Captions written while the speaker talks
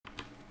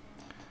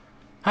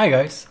Hi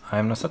guys,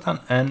 I'm Nosatan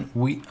and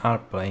we are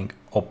playing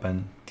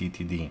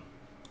OpenTTD.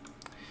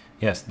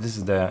 Yes, this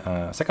is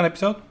the second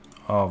episode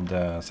of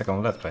the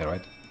second Let's Play,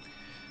 right?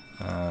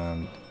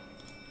 And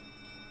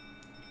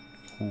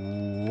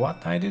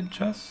what I did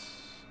just...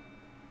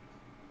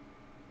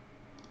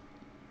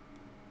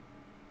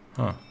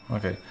 Huh,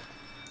 okay.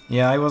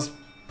 Yeah, I was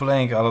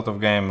playing a lot of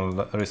game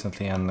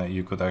recently and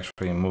you could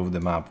actually move the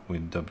map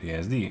with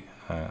WASD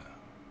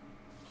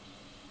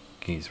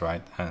keys,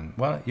 right? And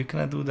well, you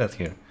cannot do that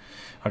here.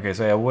 Okay,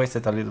 so I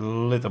wasted a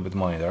little bit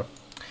money there,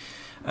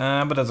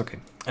 but that's okay.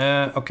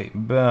 Okay,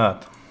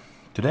 but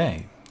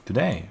today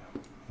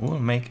we'll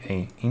make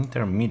a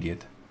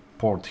intermediate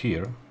port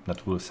here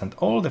that will send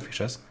all the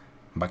fishes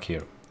back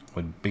here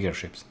with bigger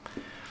ships,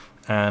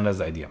 and that's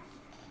the idea.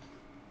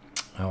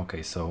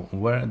 Okay, so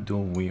where do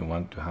we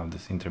want to have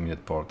this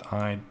intermediate port?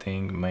 I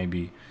think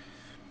maybe,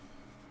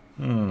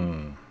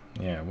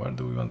 yeah, where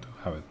do we want to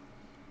have it?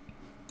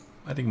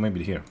 I think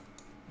maybe here.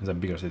 It's a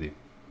bigger city.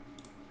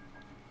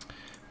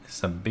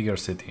 It's a bigger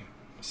city,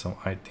 so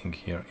I think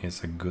here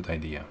is a good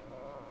idea.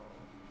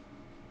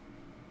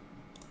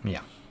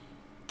 Yeah,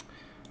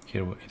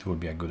 here it would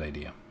be a good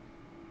idea.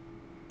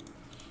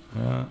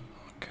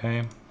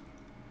 Okay,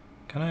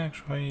 can I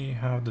actually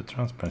have the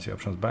transparency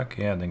options back?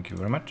 Yeah, thank you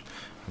very much.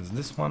 It's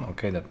this one.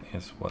 Okay, that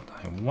is what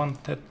I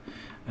wanted.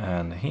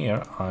 And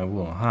here I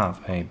will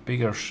have a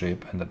bigger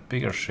ship, and that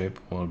bigger ship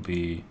will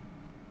be...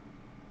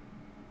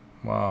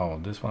 Wow,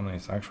 this one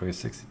is actually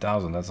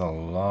 60,000. That's a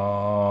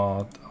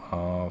lot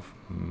of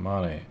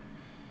money.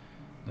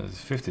 This is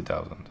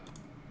 50,000.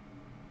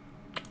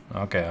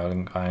 Okay,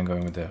 I'm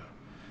going with the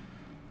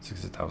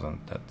 60,000.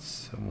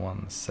 That's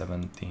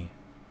 170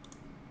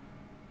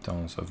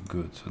 tons of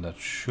goods. So that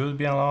should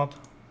be a lot.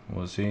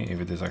 We'll see if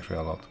it is actually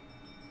a lot.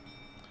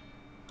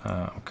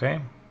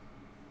 Okay.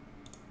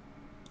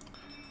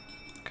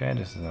 Okay,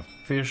 this is a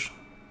fish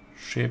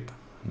ship.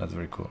 That's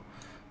very cool.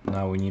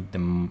 Now we need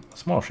the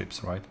small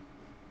ships, right?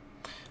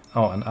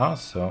 Oh, and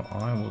also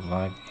I would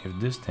like if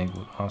this thing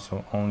would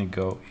also only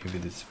go if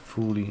it is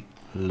fully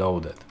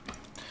loaded.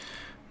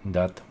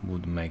 That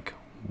would make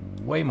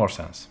way more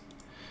sense.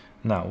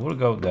 Now we'll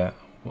go there.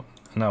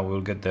 Now we'll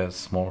get the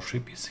small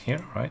shippies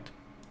here, right?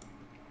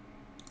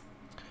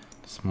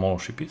 The small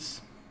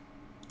shippies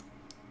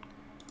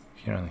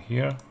here and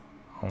here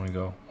only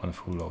go when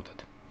full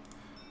loaded.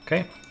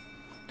 Okay,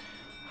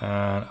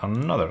 and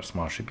another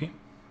small shippy.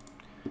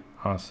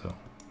 Also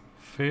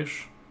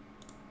fish.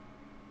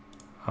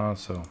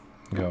 Also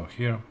go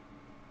here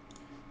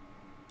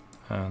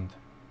and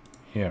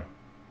here,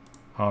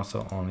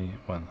 also only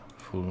when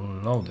full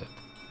loaded.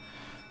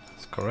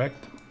 That's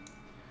correct.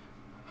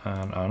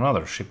 And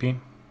another shippy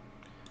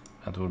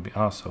that will be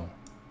also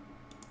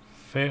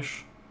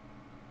fish,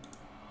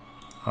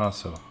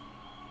 also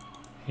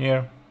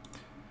here,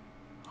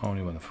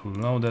 only when full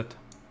loaded.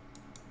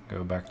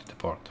 Go back to the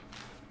port.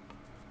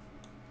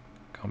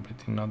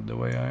 Completely not the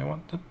way I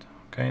wanted.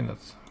 Okay,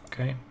 that's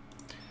okay.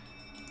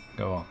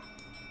 Go on.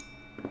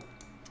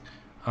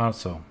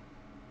 Also,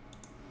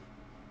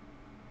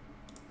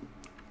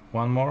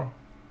 one more.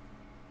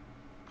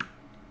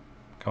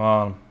 Come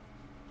on.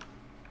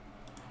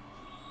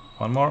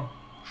 One more.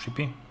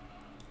 Shippy.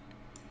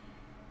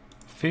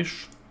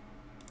 Fish.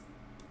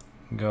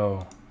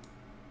 Go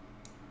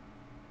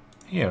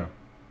here.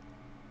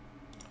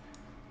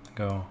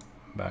 Go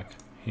back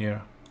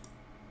here.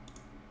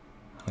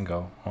 And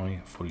go only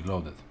fully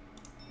loaded.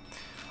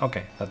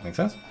 Okay, that makes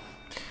sense.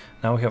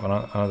 Now we have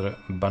another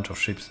bunch of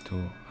ships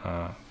to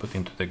put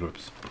into the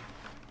groups.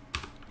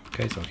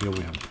 Okay, so here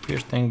we have the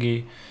fish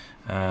thingy,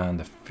 and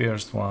the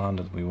first one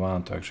that we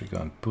want to actually go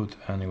and put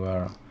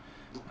anywhere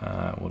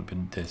would be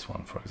this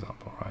one, for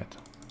example, right?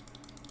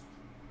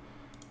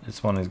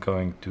 This one is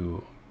going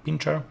to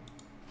Pincher.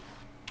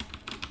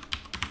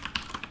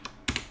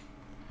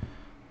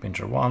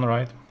 Pincher 1,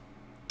 right?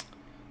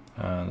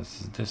 And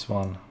this is this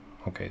one.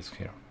 Okay, it's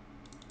here.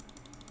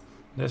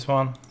 This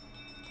one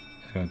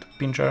is going to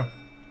Pincher.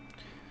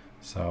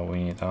 So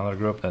we need another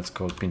group that's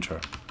called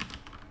Pincher.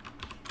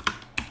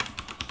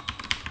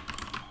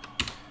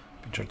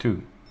 Pincher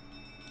 2.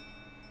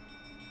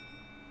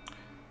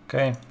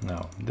 Okay,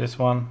 now this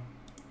one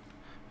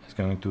is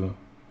going to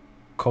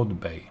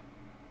Codebay.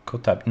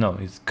 Kotabi. No,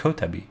 it's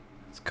Kotabi.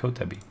 It's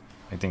Kotabi.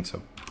 I think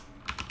so.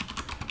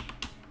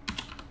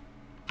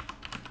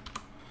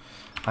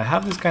 I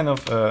have this kind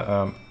of...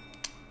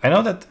 I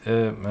know that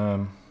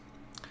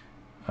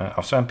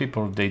Australian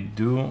people, they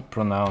do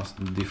pronounce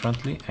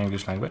differently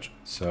English language,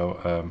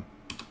 so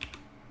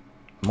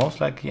most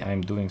likely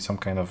I'm doing some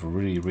kind of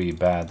really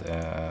bad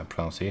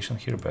pronunciation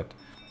here, but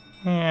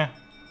yeah,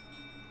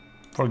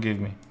 forgive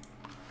me.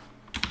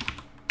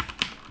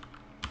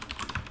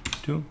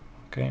 2,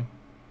 okay.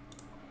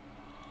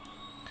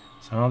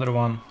 So another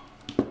one.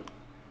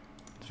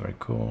 It's very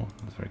cool.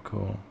 That's very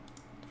cool.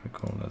 That's very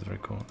cool. That's very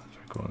cool. That's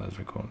very cool. That's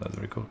very cool. That's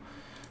very cool.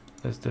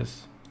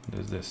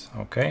 This.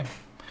 Okay.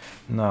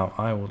 Now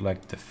I would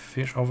like the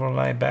fish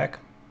overlay back.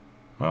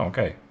 Oh,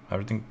 okay.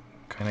 Everything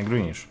kind of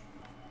greenish.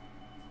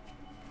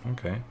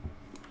 Okay.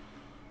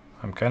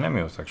 I'm kind of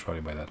amused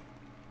actually by that.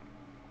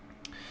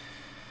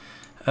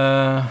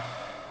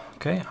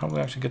 Okay, are we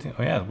actually getting?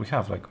 Oh yeah, we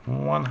have like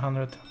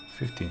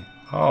 150.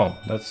 Oh,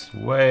 that's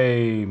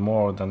way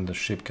more than the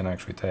ship can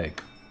actually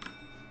take.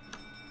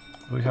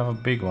 We have a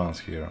big ones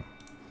here.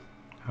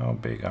 How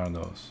big are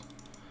those?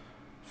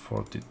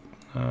 40,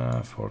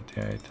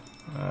 48,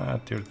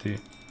 30,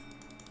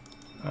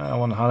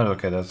 100.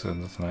 Okay, that's a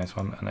nice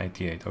one. And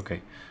 88.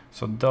 Okay,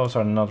 so those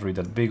are not really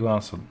that big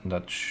ones, so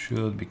that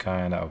should be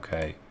kind of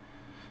okay.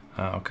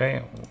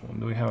 Okay,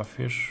 do we have a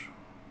fish?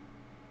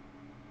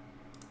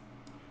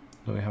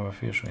 Do we have a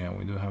fish? Yeah,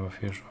 we do have a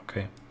fish.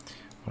 Okay,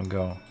 we'll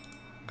go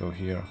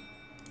here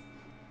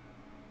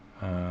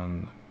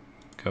and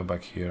go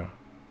back here.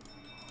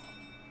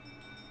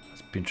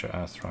 Let's pinch your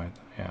ass, right?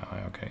 Yeah,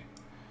 okay.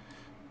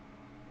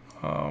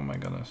 Oh my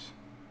goodness.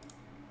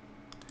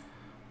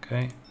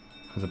 Okay,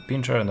 there's a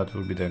pincher, and that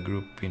will be the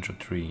group pincher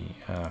tree,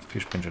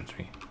 fish pincher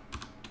tree.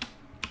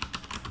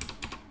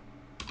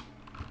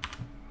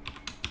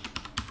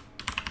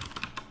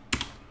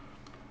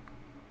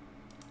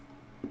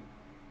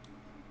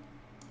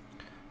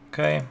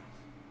 Okay,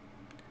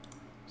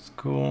 it's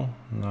cool.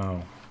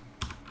 Now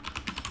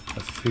a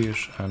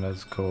fish, and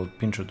that's called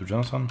pincher to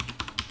Johnson.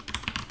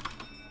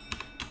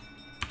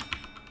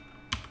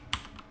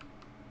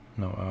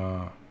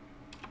 No,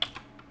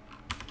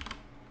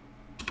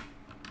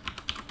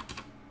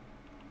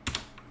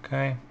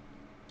 okay,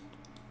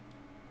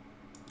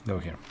 go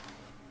here.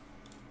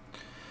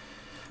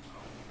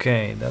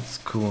 Okay, that's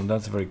cool.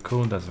 That's very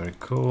cool. That's very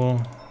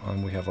cool.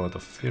 And we have a lot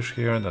of fish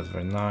here. That's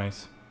very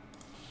nice.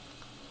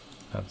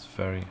 That's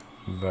very,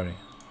 very,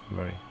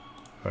 very,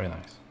 very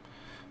nice.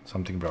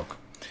 Something broke.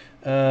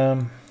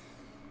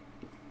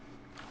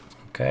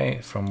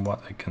 Okay, from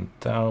what I can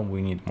tell,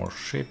 we need more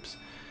ships.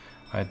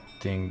 I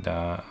think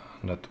that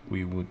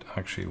we would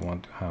actually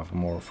want to have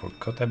more for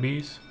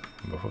Kotabis,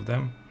 both of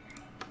them.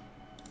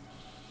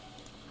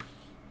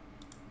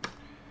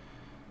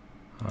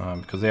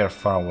 Because they are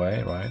far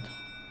away, right?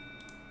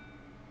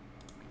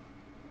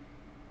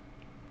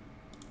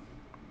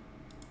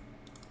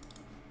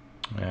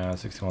 Yeah,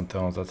 61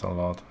 tons, that's a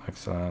lot.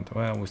 Excellent.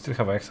 Well, we still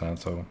have excellent,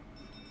 so...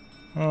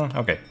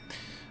 okay.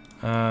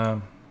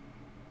 I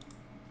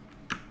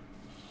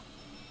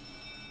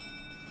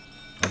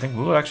think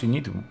we will actually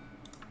need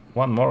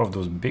one more of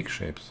those big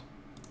ships.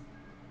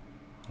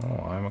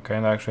 Oh, I'm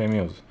kind of actually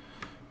amused.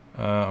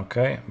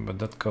 Okay, but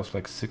that costs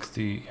like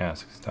 60... Yeah,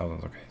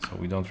 60,000, okay. So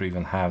we don't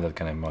even have that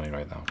kind of money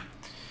right now.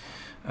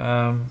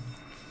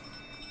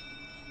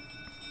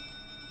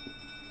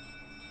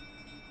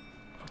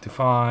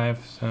 55,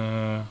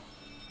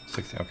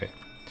 60, okay.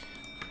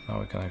 Now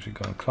we can actually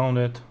go and clone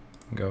it.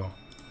 Go.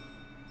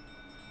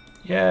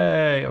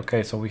 Yay!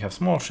 Okay, so we have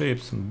small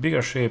ships,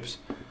 bigger ships.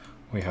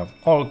 We have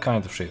all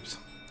kinds of ships.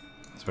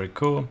 It's very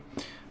cool.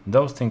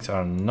 Those things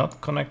are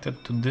not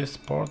connected to this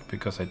port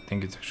because I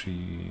think it's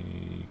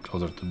actually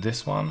closer to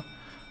this one.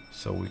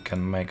 So we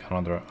can make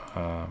another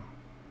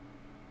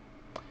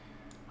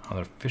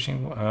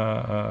fishing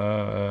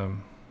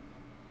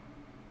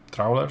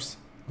trawlers.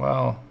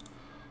 Well,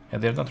 yeah,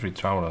 they're not really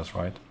trawlers,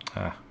 right?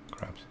 Ah,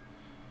 crabs.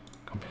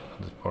 Completely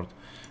on this port.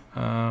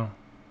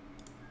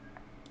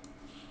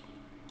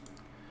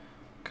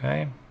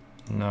 Okay,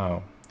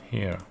 now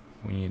here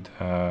we need,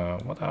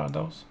 what are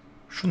those?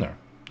 Schooner.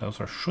 Those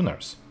are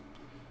schooners.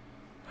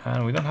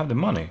 And we don't have the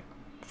money,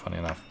 funny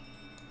enough.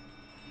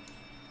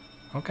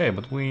 Okay,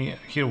 but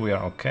here we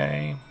are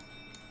okay.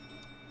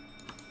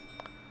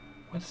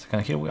 Wait a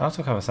second, here we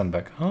also have a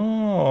sandbag.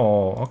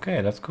 Oh,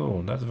 okay, that's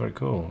cool. That's very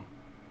cool.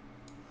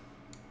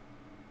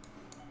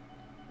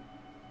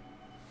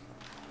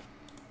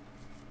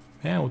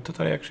 Yeah, we'll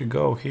totally actually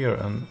go here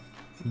and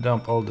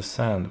dump all the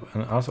sand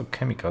and also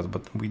chemicals,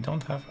 but we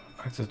don't have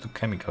access to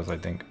chemicals, I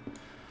think.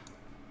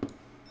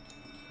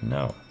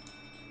 No.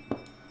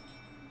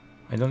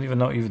 I don't even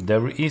know if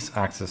there is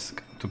access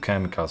to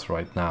chemicals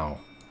right now,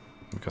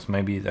 because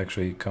maybe it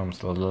actually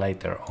comes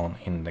later on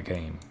in the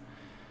game.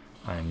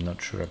 I'm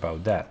not sure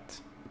about that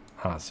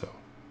also.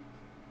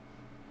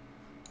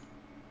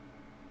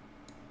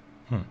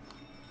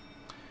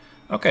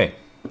 Okay.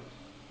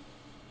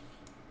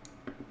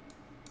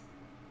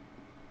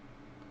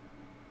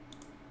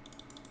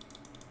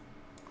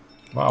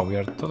 Wow, we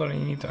are totally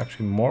need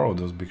actually more of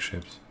those big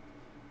ships.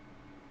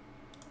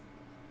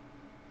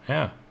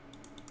 Yeah.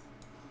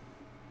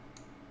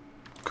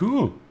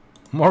 Cool.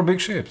 More big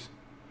ships.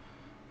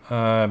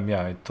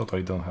 Yeah, I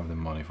totally don't have the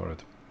money for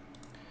it.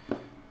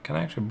 Can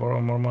I actually borrow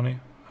more money?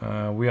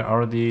 We are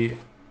already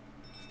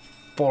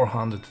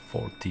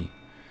 440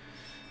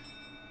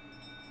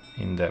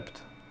 in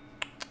debt.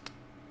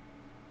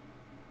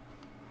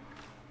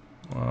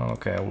 Well,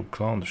 okay, I will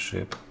clone the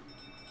ship.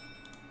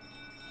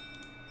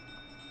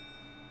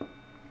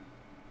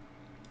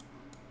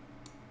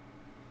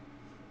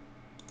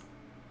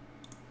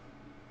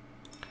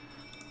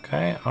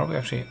 Okay, are we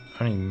actually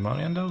earning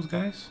money on those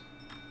guys?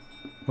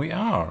 We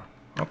are.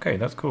 Okay,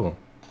 that's cool.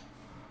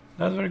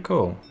 That's very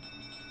cool.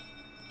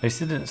 They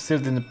still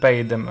didn't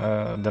pay them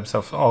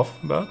themselves off,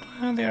 but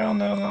they are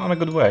on a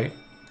good way.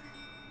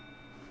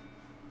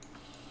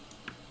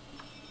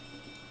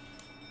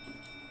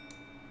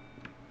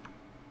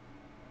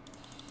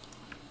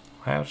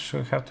 I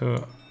actually have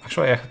to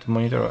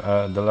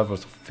monitor the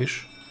levels of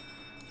fish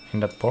in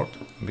that port,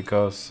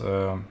 because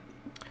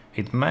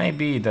it may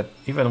be that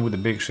even with the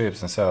big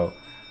ships and so,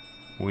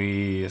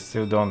 we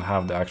still don't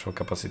have the actual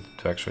capacity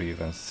to actually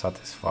even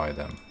satisfy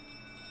them.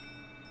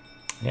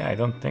 Yeah, I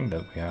don't think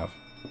that we have.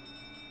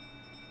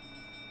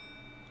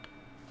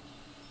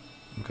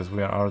 Because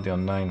we are already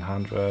on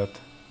 900.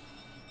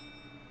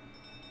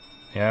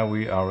 Yeah,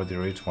 we already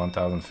reached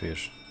 1000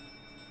 fish.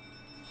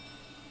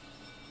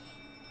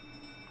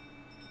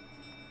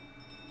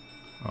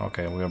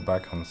 Okay, we are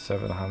back on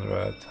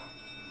 700,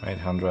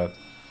 800.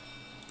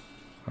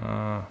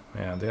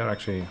 Yeah, they are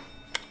actually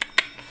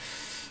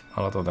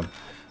a lot of them.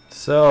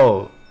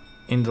 So,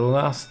 in the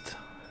last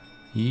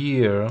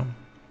year,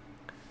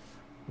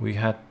 we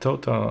had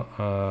total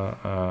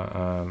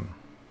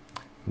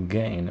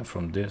gain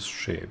from these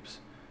ships.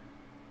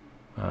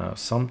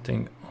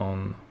 Something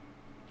on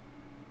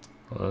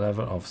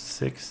level of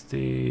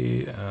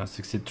 60,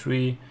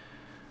 63.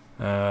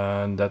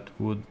 That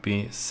would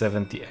be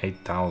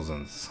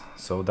 78,000.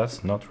 So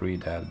that's not really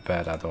that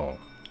bad at all.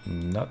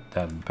 Not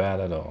that bad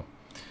at all.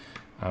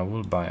 I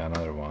will buy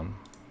another one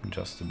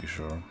just to be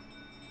sure.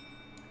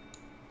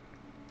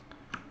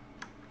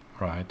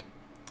 Right.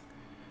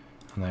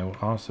 And I will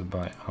also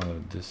buy other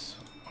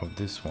of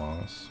these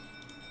ones.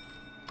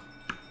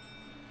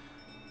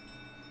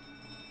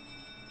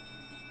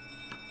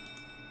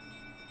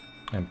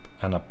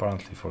 And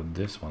apparently for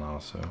this one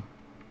also.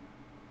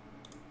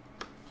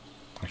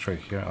 Actually,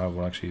 here I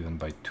will actually even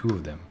buy 2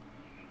 of them.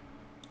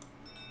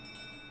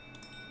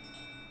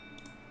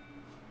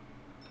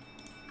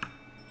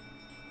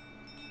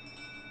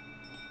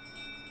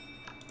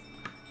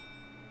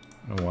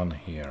 One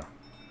here.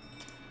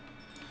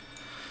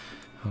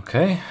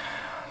 Okay.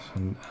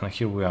 So, and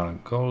here we are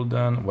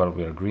golden. Well,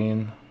 we are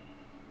green.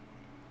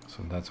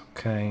 So that's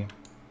okay.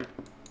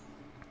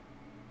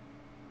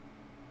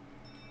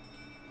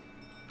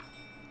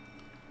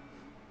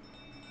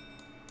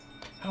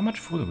 How much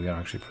food we are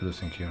actually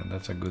producing here?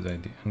 That's a good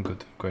idea, a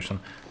good question.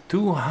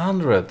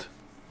 200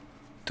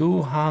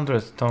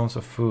 tons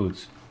of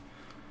foods.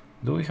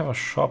 Do we have a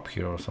shop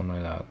here or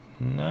something like that?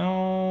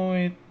 No,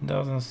 it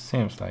doesn't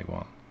seem like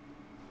one.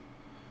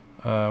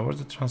 Where's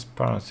the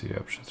transparency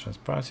option?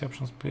 Transparency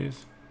options,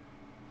 please.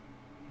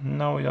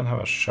 No, we don't have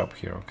a shop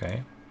here,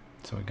 okay.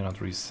 So we cannot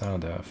resell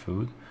the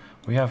food.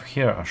 We have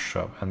here a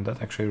shop, and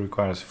that actually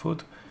requires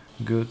food,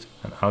 goods,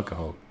 and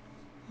alcohol.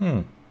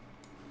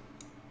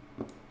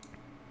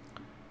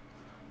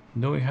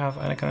 Do we have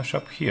any kind of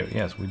shop here?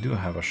 Yes, we do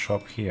have a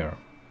shop here.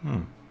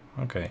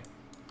 Okay.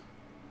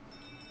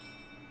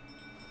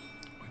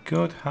 We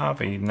could have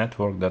a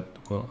network that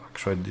will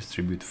actually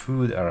distribute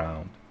food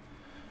around.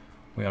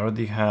 We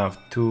already have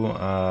 2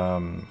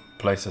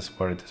 places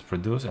where it is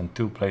produced and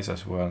 2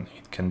 places where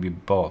it can be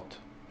bought.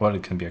 Well,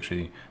 it can be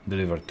actually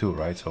delivered to,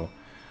 right? So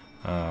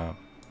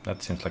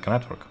that seems like a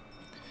network.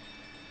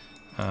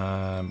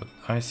 But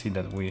I see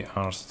that we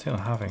are still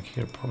having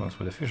here problems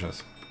with the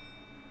fishes.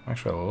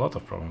 Actually, a lot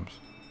of problems.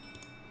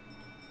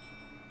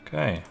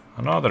 Okay,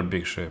 another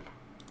big ship.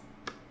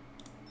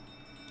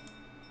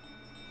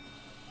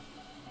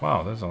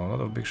 Wow, there's a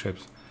lot of big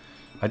ships.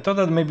 I thought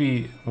that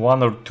maybe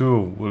 1 or 2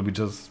 will be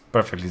just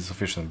perfectly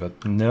sufficient,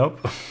 but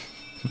nope.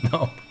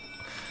 Nope.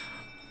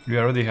 We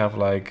already have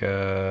like,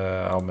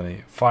 how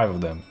many? 5 of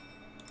them.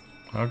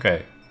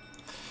 Okay.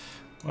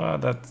 Well,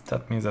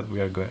 that means that we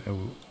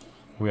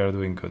are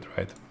doing good,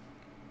 right?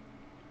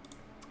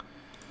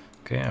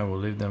 Okay, I will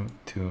leave them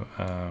to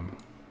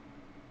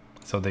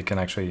so they can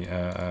actually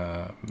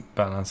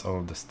balance all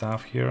of the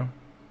stuff here.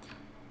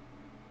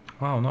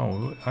 Wow,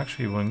 no,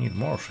 actually we'll need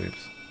more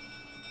ships.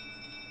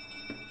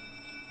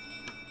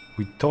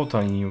 We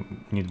totally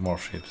need more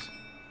ships.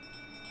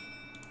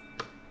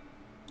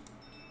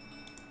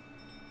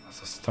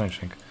 That's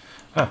astonishing.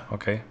 Ah,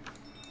 okay.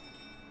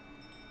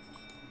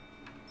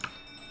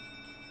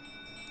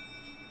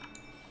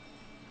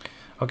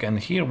 Okay, and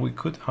here we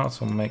could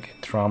also make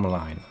a tram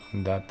line.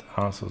 That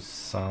also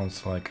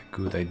sounds like a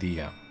good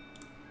idea.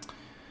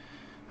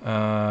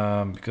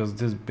 Because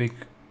these big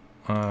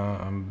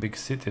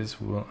cities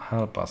will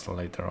help us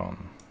later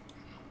on.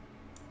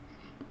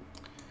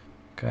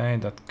 Okay,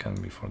 that can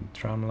be for the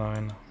tram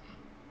line.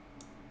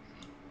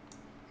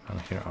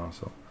 And here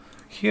also.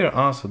 Here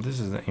also, this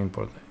is the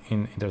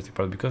interesting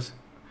part, because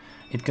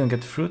it can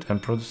get fruit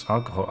and produce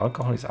alcohol.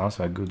 Alcohol is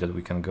also a good that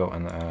we can go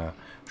and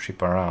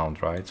ship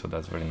around, right? So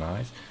that's very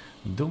nice.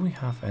 Do we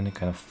have any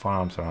kind of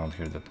farms around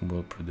here that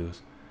will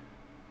produce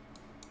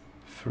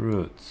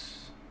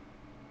fruits?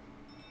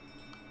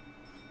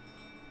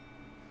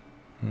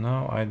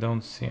 No, I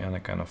don't see any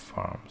kind of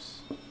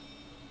farms.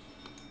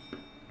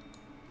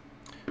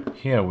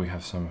 Here we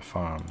have some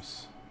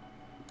farms.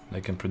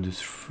 They can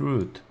produce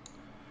fruit.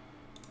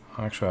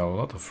 Actually, a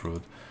lot of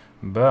fruit,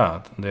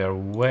 but they are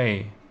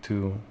way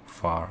too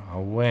far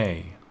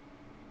away.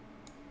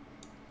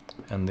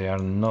 And they are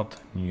not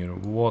near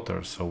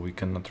water, so we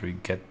cannot really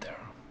get there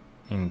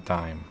in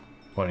time.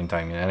 Or in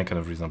time, in any kind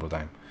of reasonable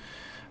time.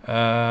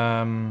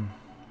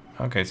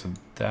 Okay, so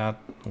that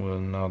will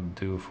not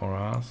do for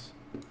us.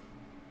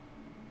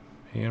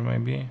 Here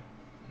maybe?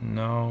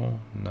 No,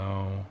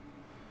 no.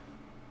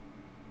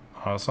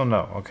 Also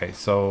no. Okay,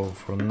 so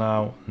for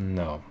now,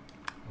 no.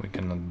 We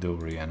cannot do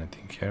really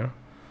anything here.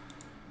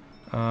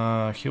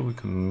 Here we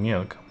could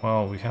milk.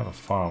 Well, we have a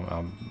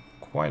farm,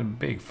 quite a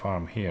big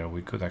farm here.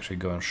 We could actually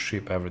go and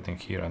ship everything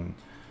here and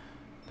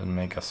then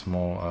make a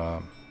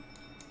small,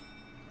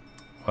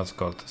 what's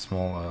called a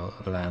small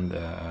land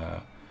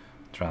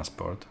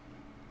transport.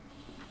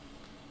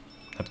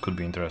 That could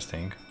be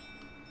interesting.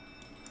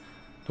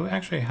 Do we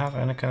actually have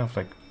any kind of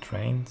like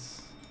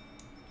trains?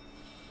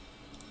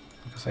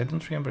 Because I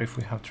don't remember if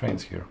we have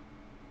trains here.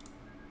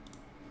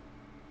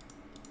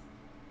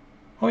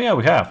 Oh yeah,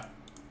 we have.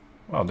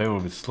 Well, they will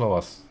be slow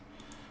as,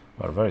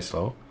 well, very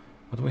slow,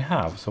 but we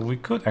have. So we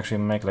could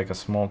actually make like a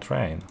small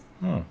train.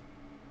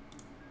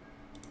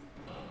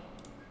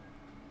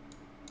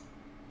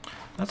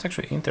 That's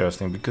actually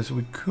interesting, because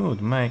we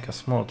could make a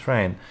small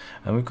train,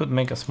 and we could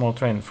make a small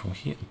train from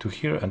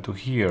here and to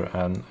here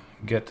and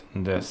get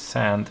the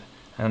sand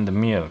and the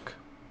milk.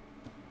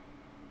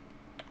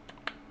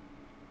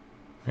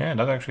 Yeah,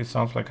 that actually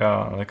sounds like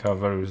a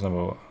very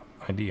reasonable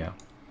idea.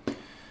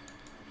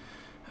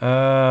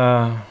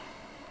 Yeah,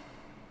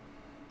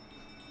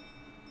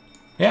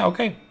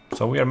 okay.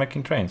 So we are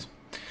making trains.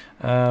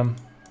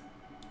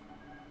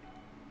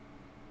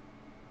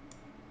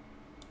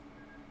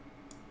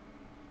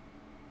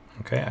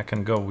 Okay, I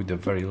can go with the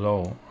very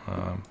low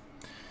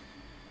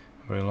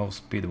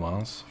speed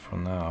ones for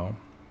now.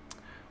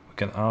 We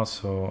can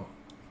also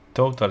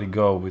totally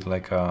go with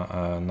like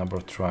a number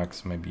of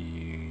tracks,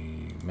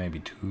 maybe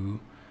 2,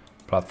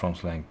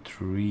 platforms length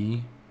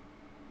 3.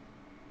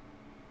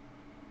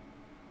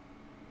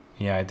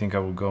 Yeah, I think I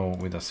will go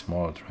with the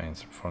smaller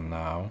trains for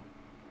now.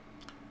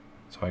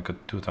 So I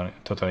could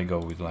totally go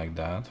with like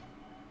that.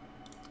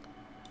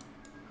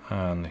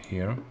 And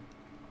here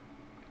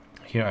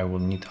I will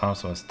need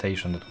also a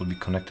station that will be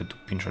connected to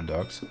pincher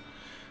docks.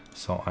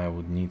 So I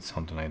would need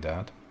something like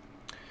that.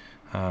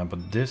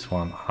 But this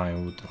one I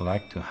would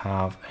like to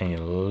have a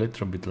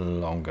little bit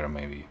longer,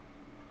 maybe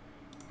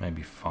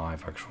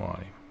 5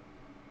 actually,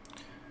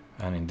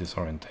 and in this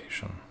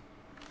orientation.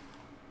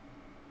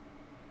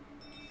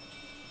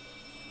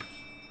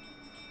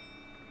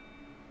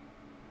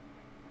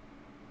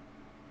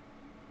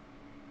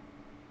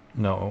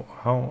 No,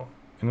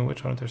 in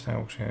which orientation I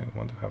actually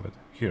want to have it?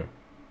 Here.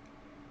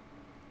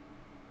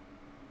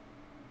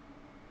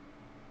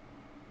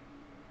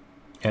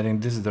 I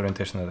think this is the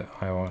orientation that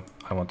I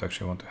want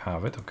to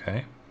have it.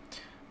 Okay,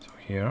 so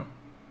here,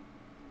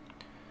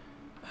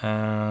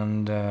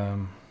 and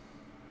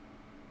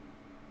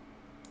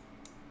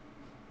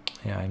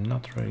yeah, I'm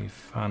not really a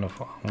fan of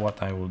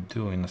what I will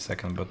do in a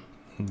second, but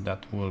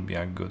that will be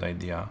a good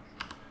idea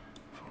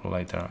for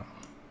later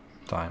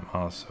time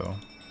also.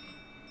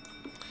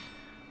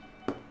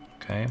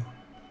 Okay,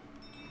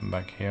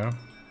 back here.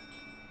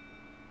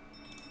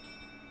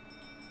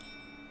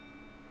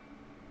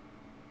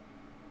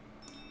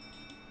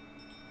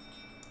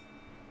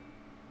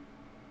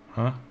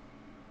 Huh?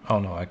 Oh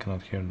no, I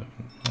cannot hear them.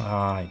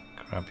 Ah,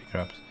 crappy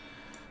craps.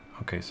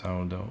 Okay, so I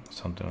will do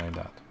something like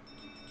that.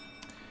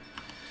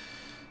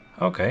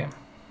 Okay.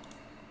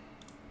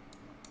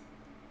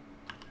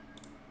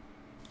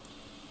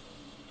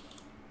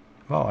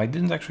 Well, I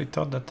didn't actually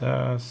thought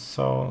that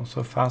so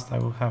fast I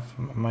will have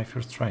my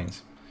first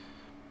trains.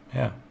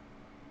 Yeah.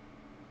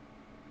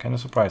 Kind of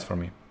surprise for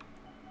me.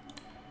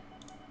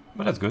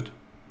 But that's good.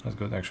 That's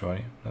good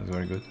actually. That's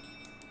very good.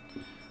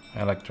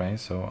 I like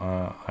trains, so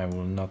I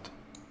will not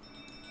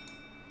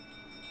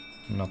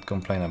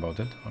complain about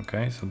it.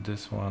 Okay, so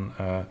this one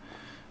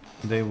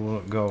they will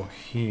go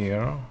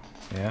here.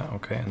 Yeah,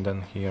 okay, and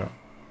then here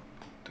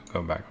to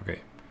go back.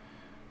 Okay.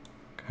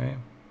 Okay.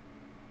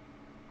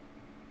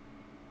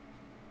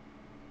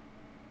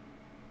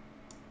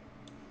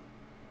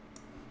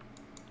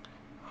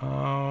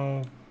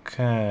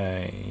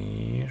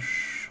 Okay.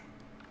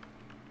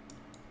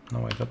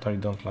 No, I totally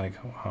don't like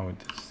how it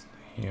is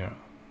here.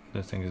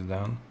 This thing is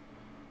done.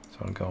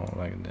 So I'll go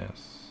like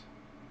this.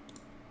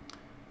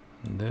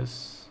 And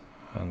this,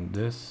 and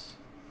this,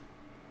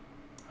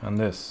 and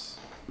this.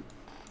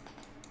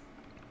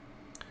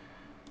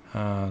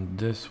 And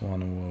this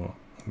one will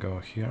go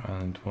here,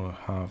 and it will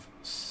have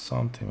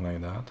something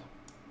like that.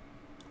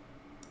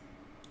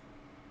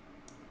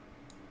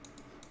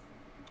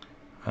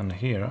 And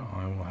here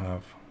I will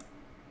have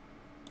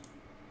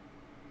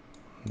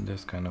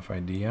this kind of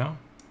idea.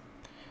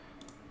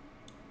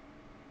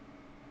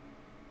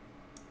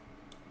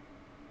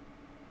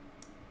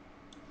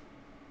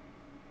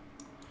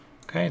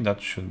 Okay,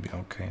 that should be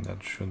okay.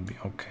 That should be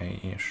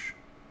okay-ish.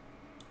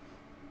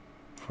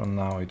 For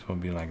now, it will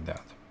be like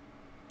that.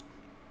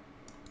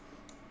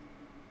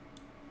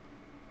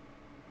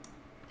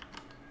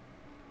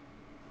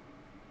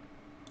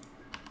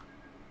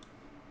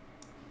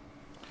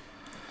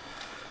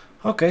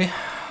 Okay,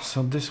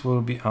 so this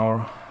will be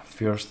our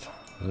first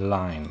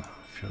line,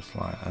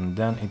 and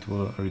then it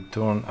will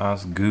return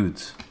as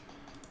goods.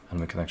 and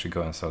we can actually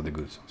go and sell the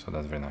goods, so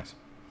that's very nice.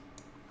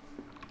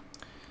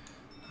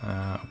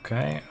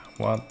 Okay,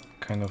 what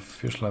kind of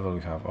fish level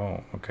we have?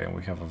 Oh, okay,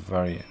 we have a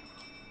very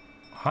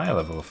high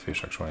level of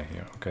fish actually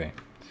here. Okay,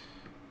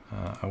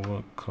 I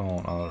will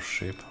clone our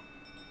ship,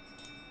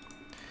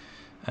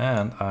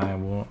 and I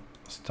will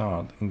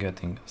start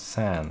getting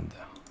sand.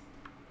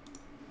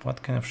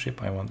 What kind of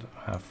ship I want to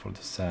have for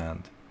the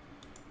sand?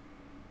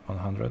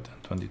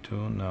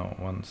 122, no,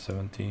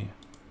 170.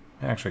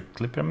 Actually,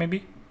 clipper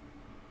maybe?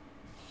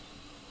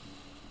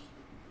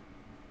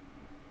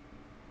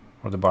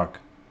 Or the bark?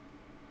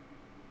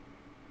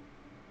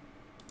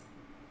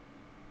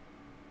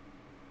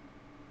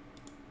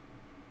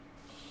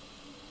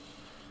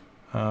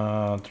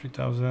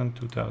 3,000,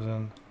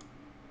 2,000.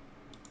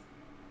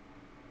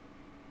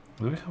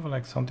 Do we have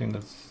like something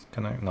that's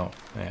kind of, no,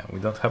 yeah, we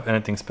don't have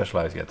anything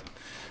specialized yet,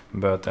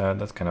 but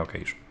that's kind of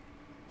okay.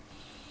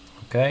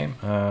 Okay,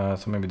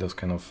 so maybe those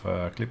kind of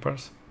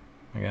clippers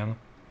again.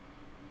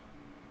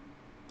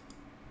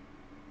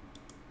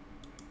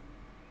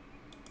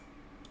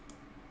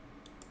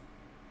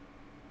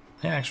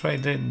 Yeah, actually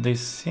they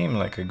seem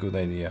like a good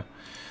idea.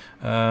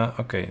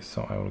 Okay,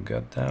 so I will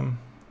get them.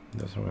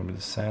 Those are maybe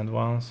the sand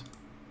ones.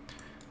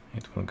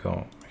 It will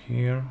go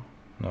here,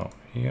 no,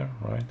 here,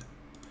 right?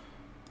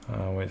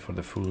 Wait for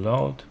the full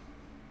load.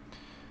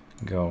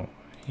 Go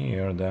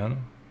here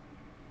then.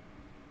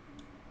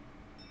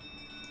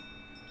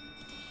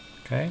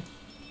 Okay,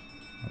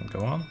 go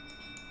on.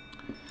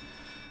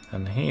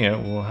 And here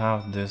we'll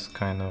have this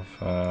kind of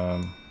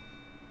how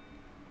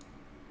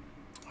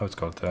it's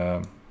called,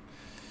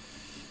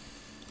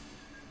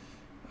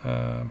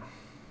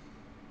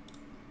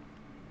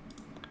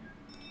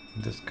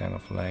 this kind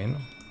of lane,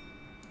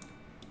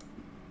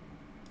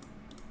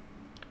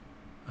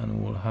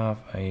 and we'll have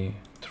a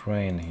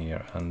train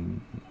here,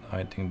 and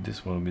I think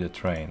this will be the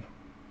train.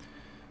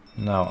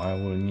 Now I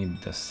will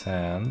need the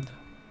sand.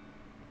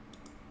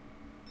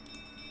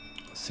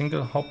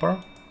 Single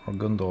hopper or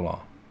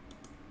gondola?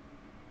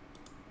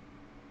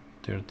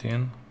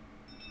 13,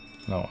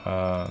 no,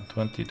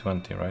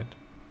 2020, right?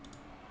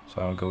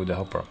 So I'll go with the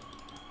hopper.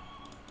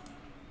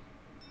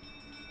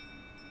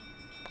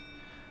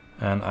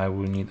 And I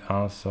will need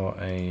also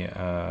a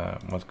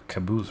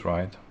caboose,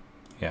 right?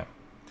 Yeah,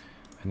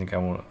 I think I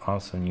will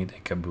also need a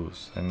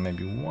caboose, and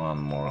maybe one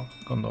more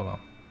gondola.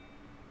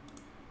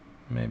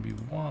 Maybe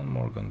one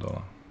more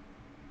gondola.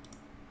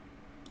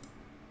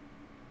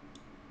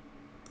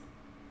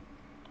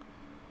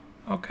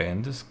 Okay,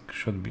 and this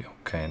should be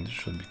okay, and this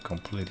should be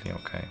completely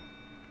okay.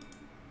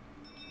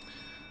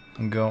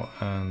 Go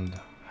and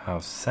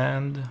have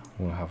sand.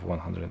 We'll have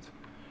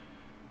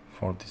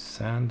 140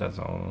 sand, that's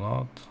a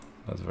lot.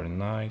 That's very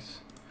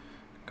nice.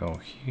 Go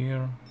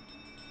here.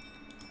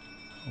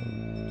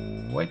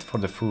 Wait for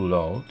the full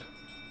load.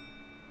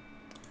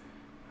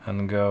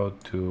 And go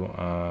to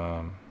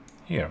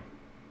here.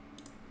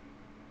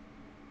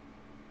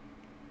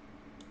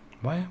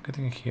 Why am I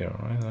getting here?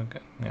 Right?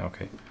 Okay. Yeah,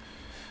 okay.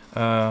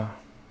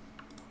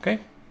 Okay.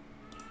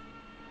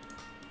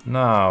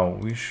 Now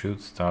we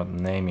should start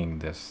naming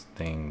this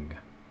thing.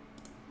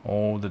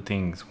 All the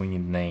things, we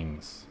need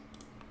names.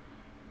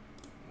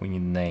 We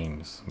need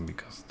names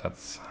because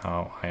that's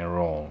how I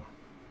roll.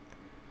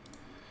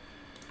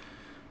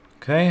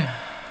 Okay,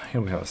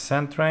 here we have a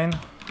sand train.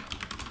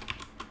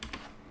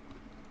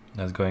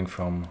 That's going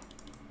from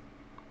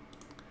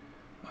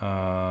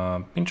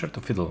Pincher to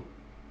Fiddle.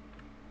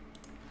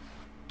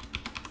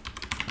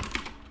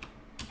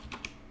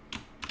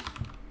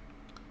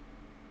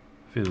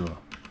 Fiddle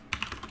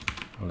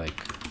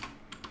Lake.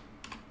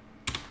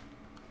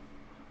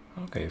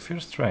 Okay,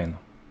 first train.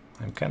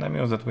 I'm kind of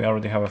amused that we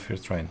already have a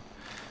first train.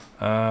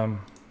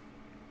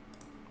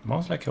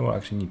 Most likely we'll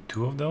actually need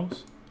 2 of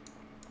those.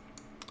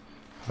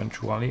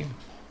 Eventually.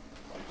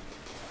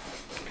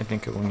 I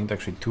think we'll need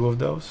actually 2 of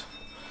those.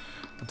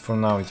 But for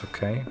now it's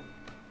okay.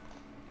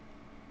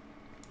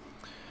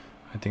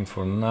 I think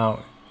for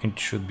now it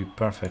should be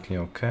perfectly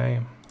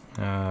okay.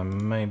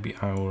 Maybe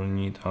I will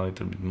need a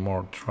little bit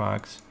more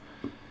tracks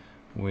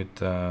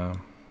with a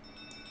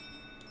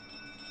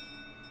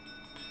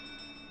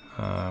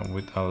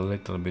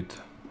little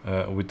bit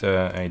with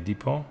a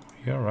depot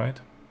here, right?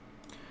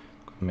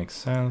 Could make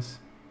sense.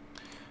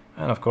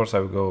 And of course I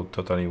will go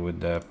totally with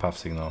the path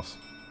signals,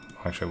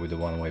 actually with the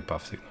one-way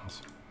path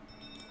signals,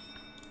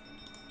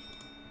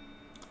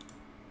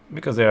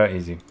 because they are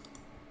easy.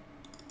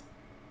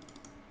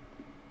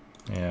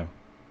 Yeah,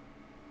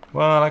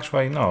 well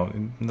actually no,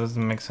 it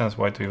doesn't make sense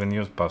why to even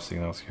use path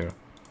signals here.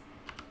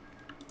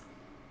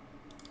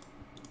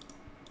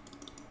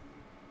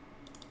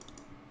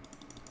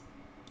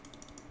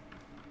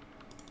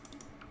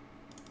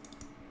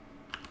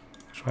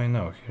 Actually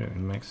no, here it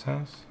makes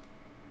sense.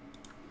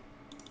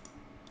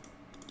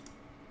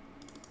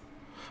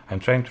 I'm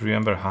trying to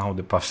remember how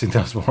the path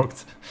signals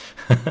worked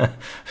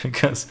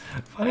because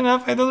funny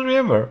enough I don't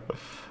remember,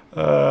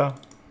 but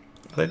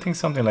I think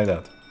something like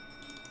that.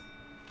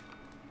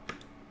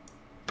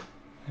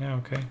 Yeah,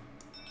 okay.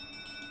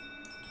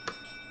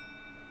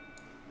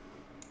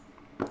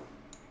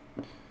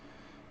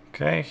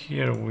 Okay,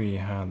 here we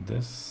had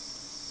this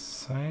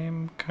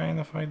same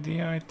kind of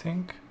idea, I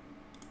think.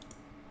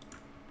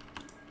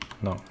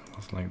 No,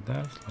 it's like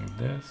this, like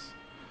this.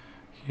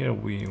 Here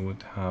we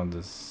would have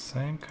the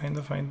same kind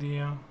of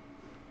idea,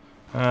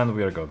 and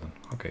we are golden.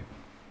 Okay.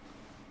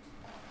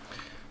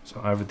 So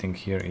everything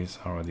here is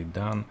already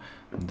done.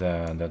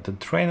 The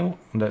train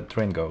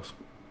goes.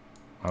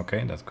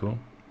 Okay, that's cool.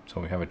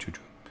 So we have a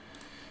choo-choo.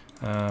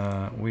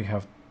 We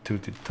have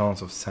 30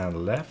 tons of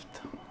sand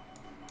left.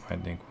 I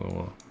think we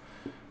will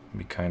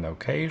be kind of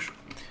okay-ish.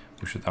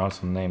 We should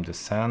also name the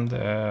sand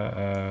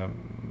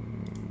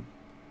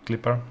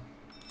clipper.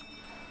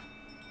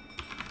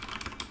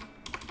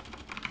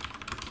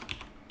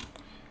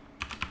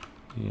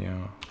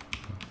 Yeah,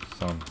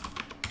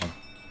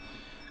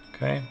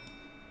 okay.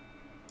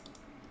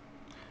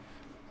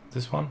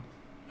 This one.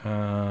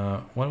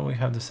 Where do we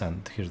have the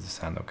sand? Here's the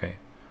sand. Okay.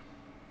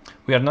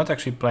 We are not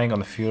actually playing on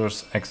the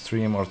Fierce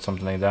Extreme or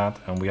something like that,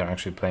 and we are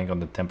actually playing on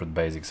the Temperate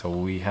Basic, so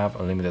we have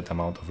a limited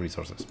amount of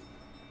resources.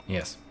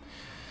 Yes.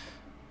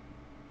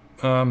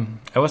 I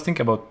was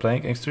thinking about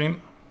playing Extreme,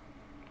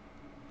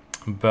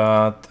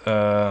 but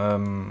yeah,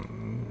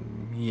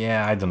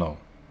 I don't know.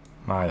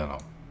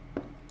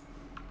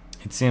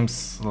 It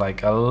seems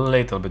like a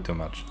little bit too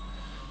much.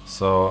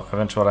 So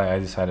eventually I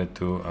decided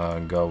to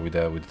go with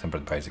the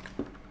Temperate Basic.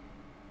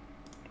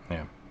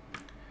 Yeah.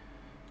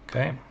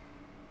 Okay.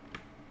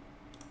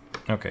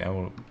 Okay, I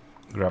will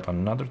grab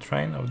another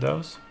train of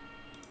those.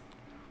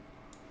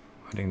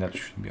 I think that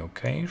should be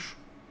okay-ish.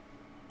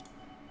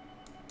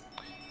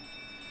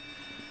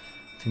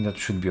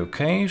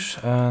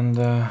 And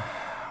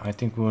I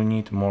think we'll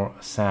need more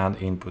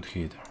sand input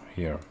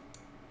here.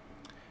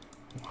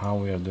 How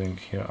we are doing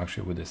here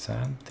actually with the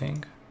sand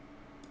thing?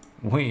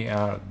 We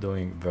are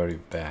doing very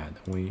bad.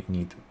 We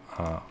need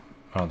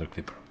another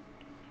clipper.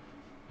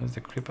 Is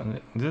the clipper?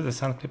 This is the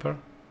sand clipper?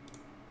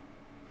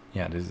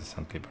 Yeah, this is the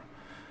sand clipper.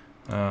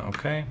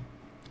 Okay,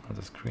 I'll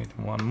just create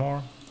one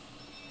more.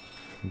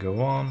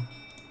 Go on.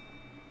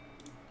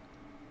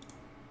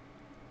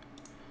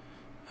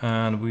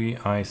 And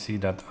I see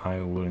that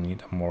I will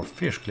need more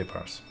fish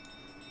clippers.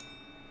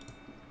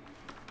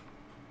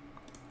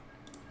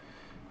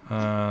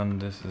 And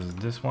this is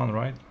this one,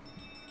 right?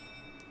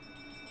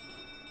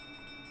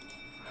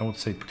 I would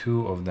say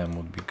 2 of them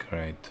would be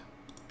great.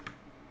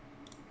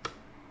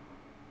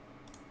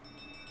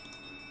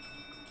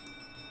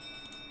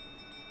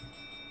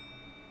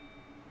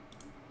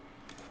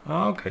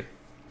 Okay.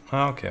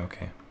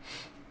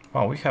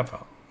 Wow, we have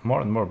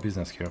more and more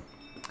business here.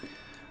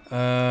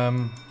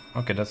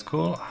 Okay, that's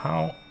cool.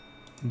 How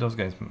those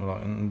guys,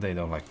 they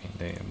don't like me.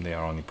 They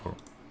are only poor.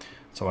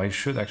 So I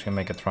should actually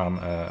make a tram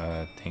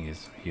thing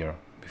is here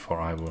before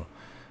I will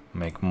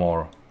make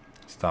more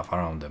stuff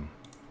around them.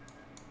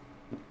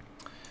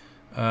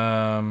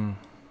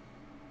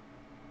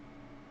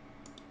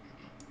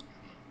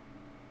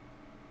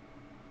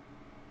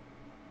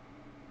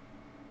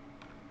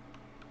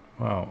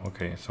 Wow,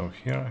 okay, so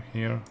here,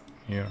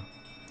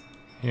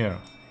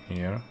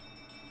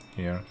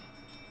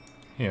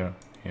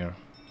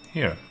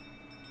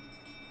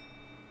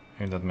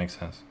 if that makes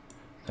sense.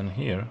 Then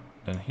here,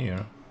 then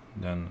here,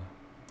 then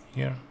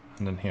here,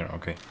 and then here.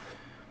 Okay.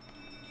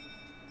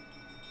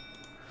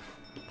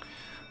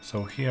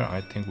 So here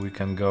I think we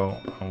can go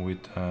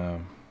with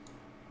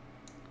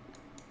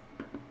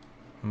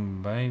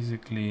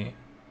basically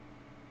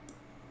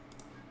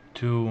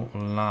 2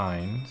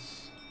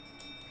 lines.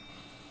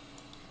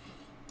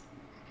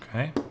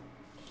 Okay.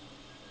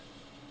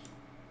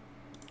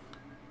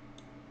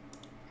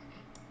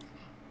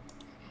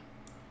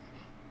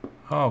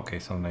 Okay,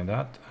 something like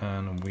that,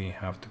 and we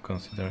have to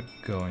consider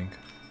going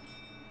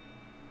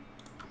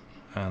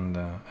and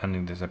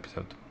ending this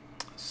episode.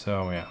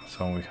 So yeah,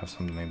 so we have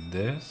something like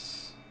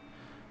this,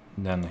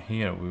 then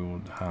here we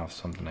would have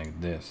something like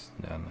this,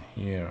 then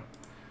here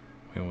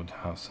we would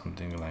have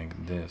something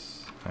like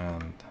this,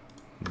 and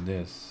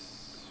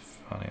this,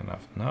 funny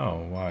enough,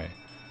 no, why?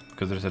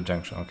 Because there's a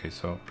junction. Okay,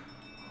 so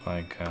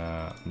like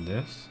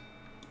this.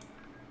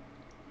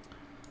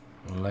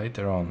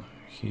 Later on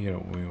here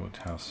we would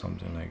have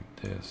something like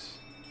this,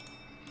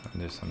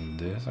 and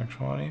this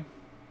actually,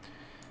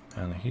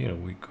 and here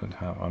we could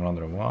have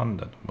another one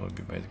that will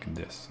be basically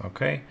this.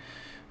 Okay,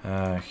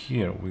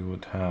 here we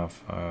would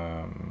have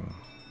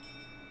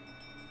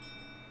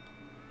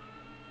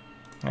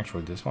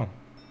actually this one,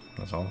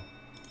 that's all.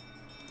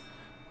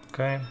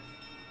 Okay.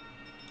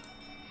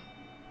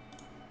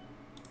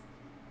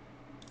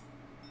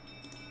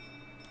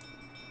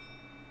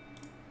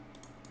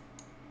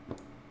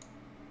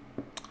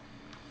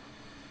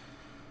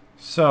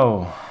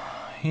 So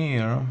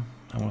here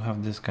I will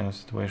have this kind of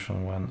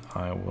situation when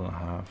I will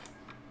have,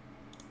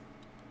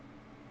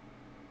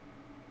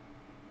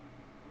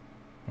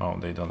 oh,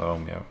 they don't allow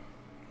me.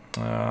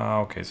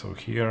 Okay, so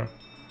here,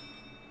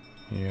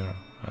 and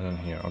then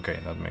here. Okay,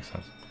 that makes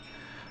sense.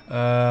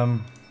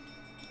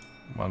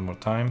 One more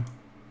time.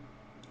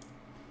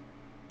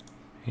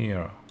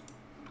 Here,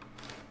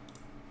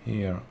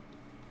 here,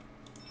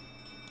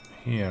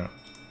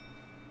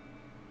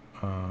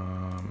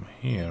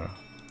 here,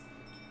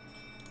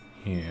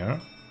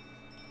 here.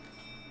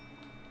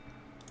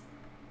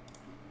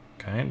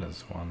 Okay,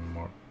 there's one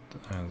more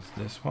as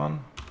this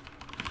one.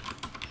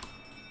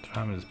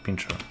 Tram is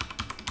pincher.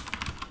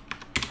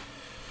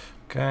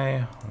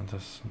 Okay,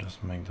 let's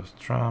just make those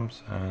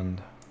trams,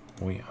 and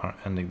we are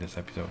ending this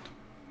episode.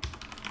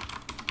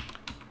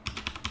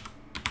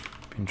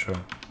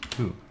 Pincher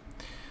 2,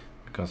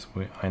 because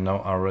I know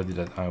already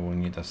that I will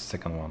need a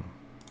second one.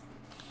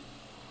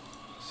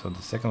 So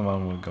the second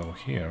one will go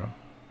here,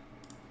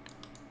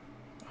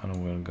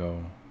 and we'll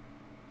go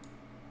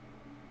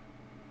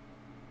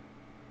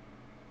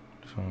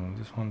this one,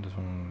 this one, this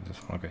one,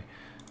 this one. Okay,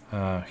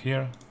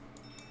 here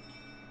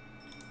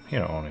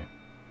only.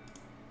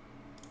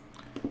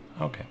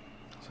 Okay,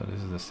 so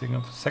this is the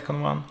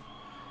second one,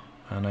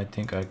 and I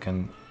think I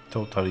can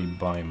totally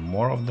buy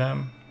more of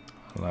them.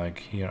 Like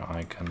here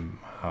I can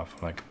have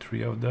like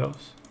 3 of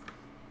those,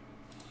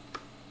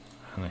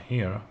 and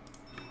here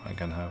I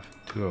can have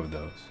 2 of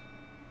those.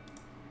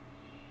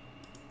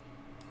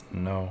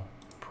 No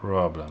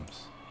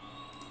problems,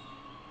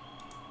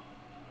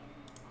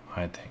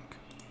 I think.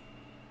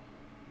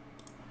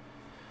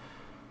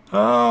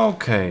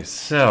 Okay,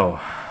 so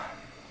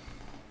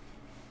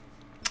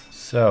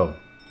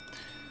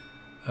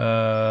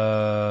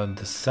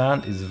the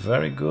sand is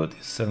very good,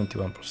 it's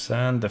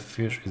 71%. The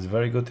fish is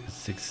very good,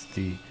 it's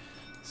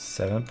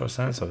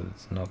 67%, so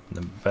it's not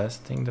the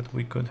best thing that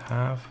we could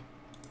have.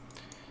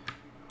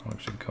 I'll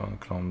actually go and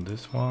clone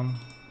this one.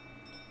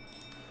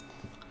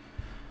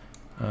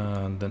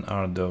 And then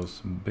are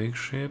those big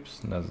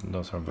ships,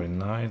 those are very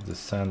nice. The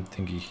sand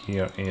thingy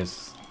here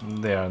is,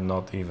 they are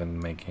not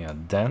even making a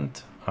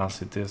dent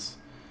as it is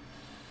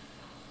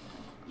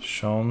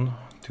shown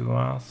to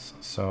us.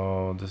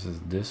 So this is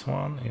this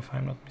one, if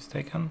I'm not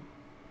mistaken.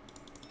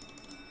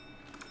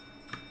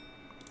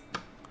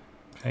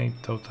 Okay,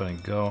 totally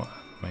go and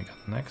make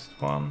a next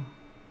one.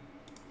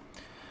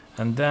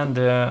 And then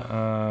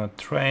the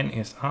train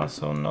is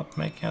also not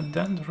making a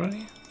dent,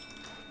 really?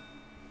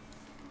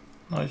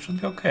 No, it should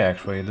be okay,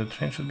 actually. The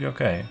train should be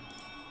okay.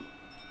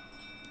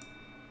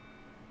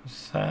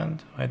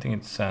 Sand, I think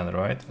it's sand,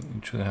 right?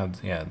 It should have,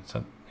 yeah,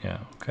 yeah,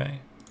 okay.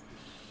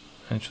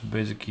 And it should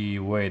basically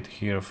wait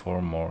here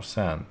for more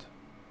sand.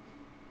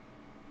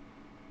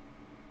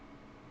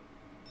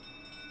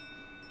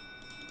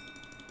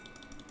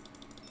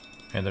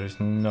 Yeah, there is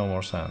no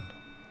more sand.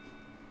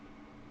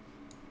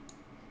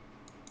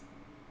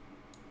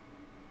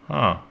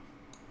 Huh.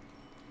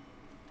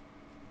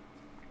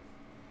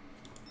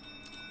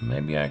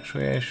 Maybe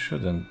actually I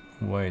shouldn't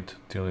wait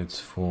till it's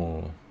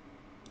full.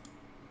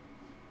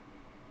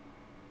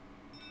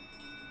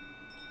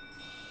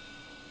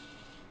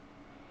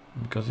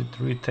 Because it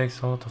really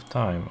takes a lot of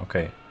time.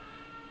 Okay,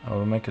 I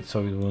will make it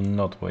so it will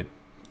not wait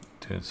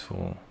till it's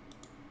full.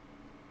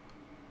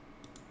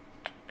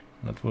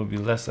 That will be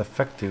less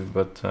effective,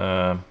 but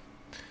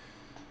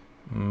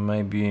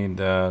maybe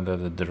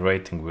the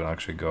rating will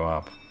actually go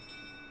up.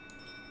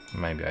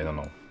 Maybe, I don't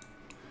know.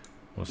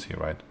 We'll see,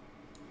 right?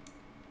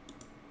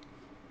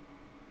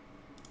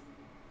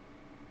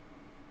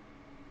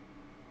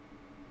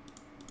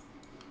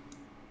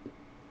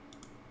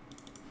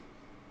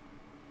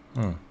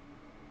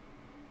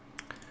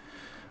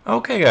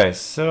 Okay, guys,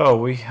 so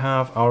we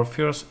have our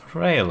first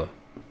rail.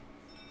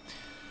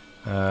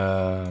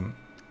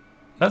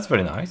 That's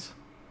very nice,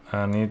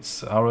 and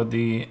it's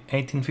already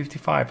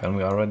 1855, and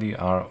we already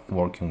are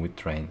working with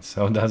trains,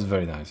 so that's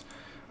very nice.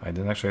 I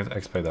didn't actually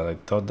expect that. I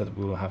thought that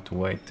we will have to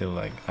wait till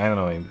like, I don't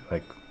know,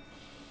 like,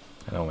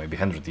 I don't know, maybe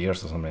 100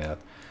 years or something like that.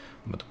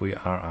 But we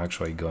are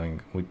actually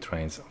going with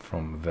trains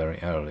from very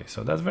early,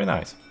 so that's very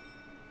nice.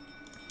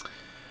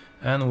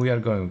 And we are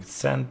going with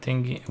sand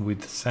thingy,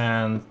 with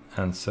sand,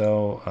 and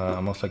so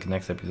most likely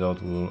next episode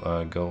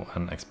we'll go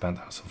and expand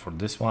also for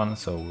this one.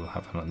 So we'll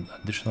have an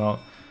additional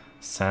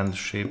sand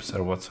ships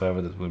or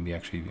whatsoever that will be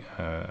actually,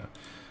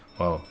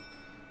 well,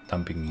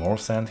 dumping more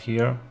sand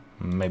here.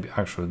 Maybe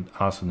actually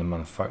also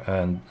the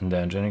and the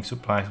engineering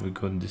supplies we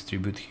could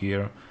distribute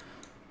here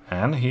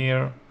and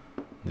here.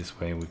 This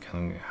way we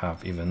can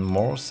have even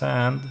more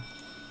sand.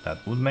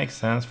 That would make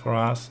sense for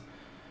us.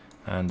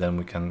 And then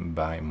we can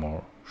buy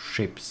more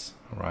ships,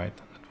 right?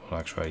 That will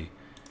actually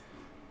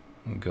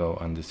go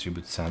and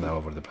distribute sand all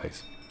over the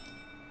place.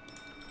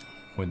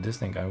 With this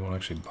thing I will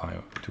actually buy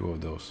two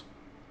of those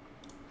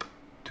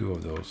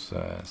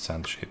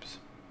sand ships.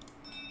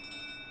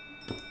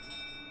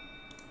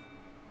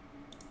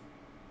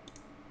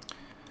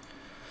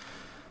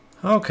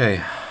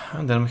 Okay,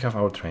 and then we have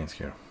our trains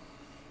here.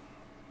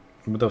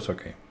 But those are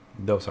okay.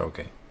 Those are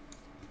okay.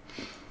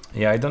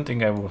 Yeah, I don't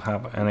think I will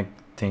have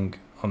anything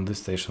on this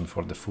station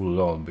for the full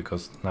load,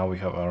 because now we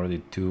have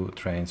already two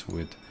trains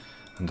with,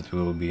 and that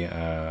will be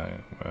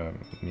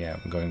yeah,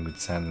 going with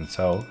sand and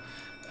so,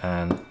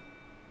 and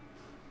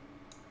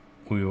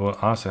we will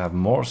also have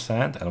more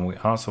sand, and we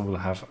also will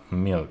have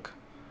milk.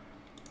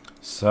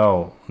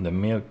 So the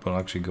milk will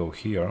actually go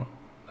here.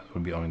 That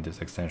will be only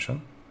this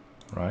extension,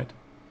 right?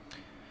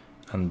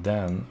 and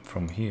then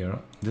from here,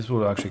 this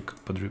will actually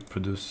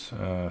produce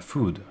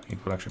food.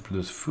 It will actually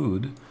produce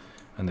food,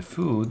 and the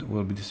food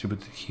will be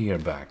distributed here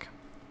back.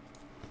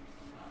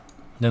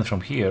 Then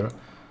from here,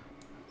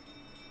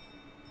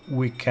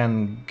 we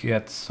can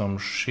get some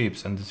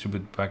ships and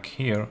distribute back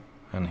here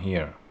and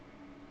here.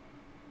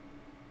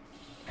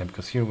 And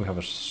because here we have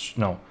a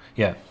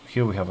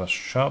here we have a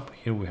shop,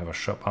 here we have a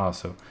shop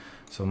also.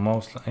 So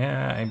mostly,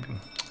 yeah,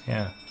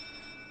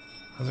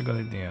 that's a good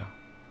idea.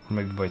 Or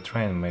maybe by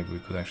train, maybe we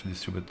could actually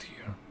distribute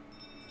here.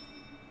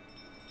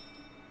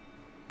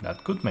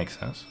 That could make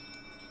sense.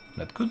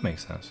 That could make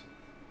sense.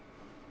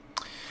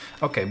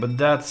 Okay, but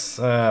that's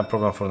a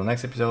problem for the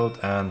next episode.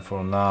 And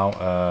for now,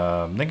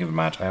 thank you very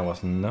much. I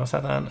was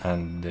NoSatan,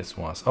 and this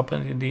was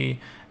OpenTTD.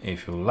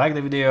 If you like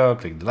the video,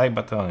 click the like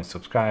button and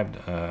subscribe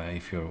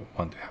if you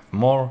want to have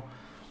more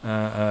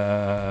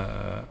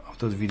of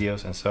those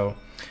videos and so.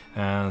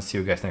 And see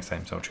you guys next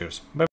time. So cheers. Bye.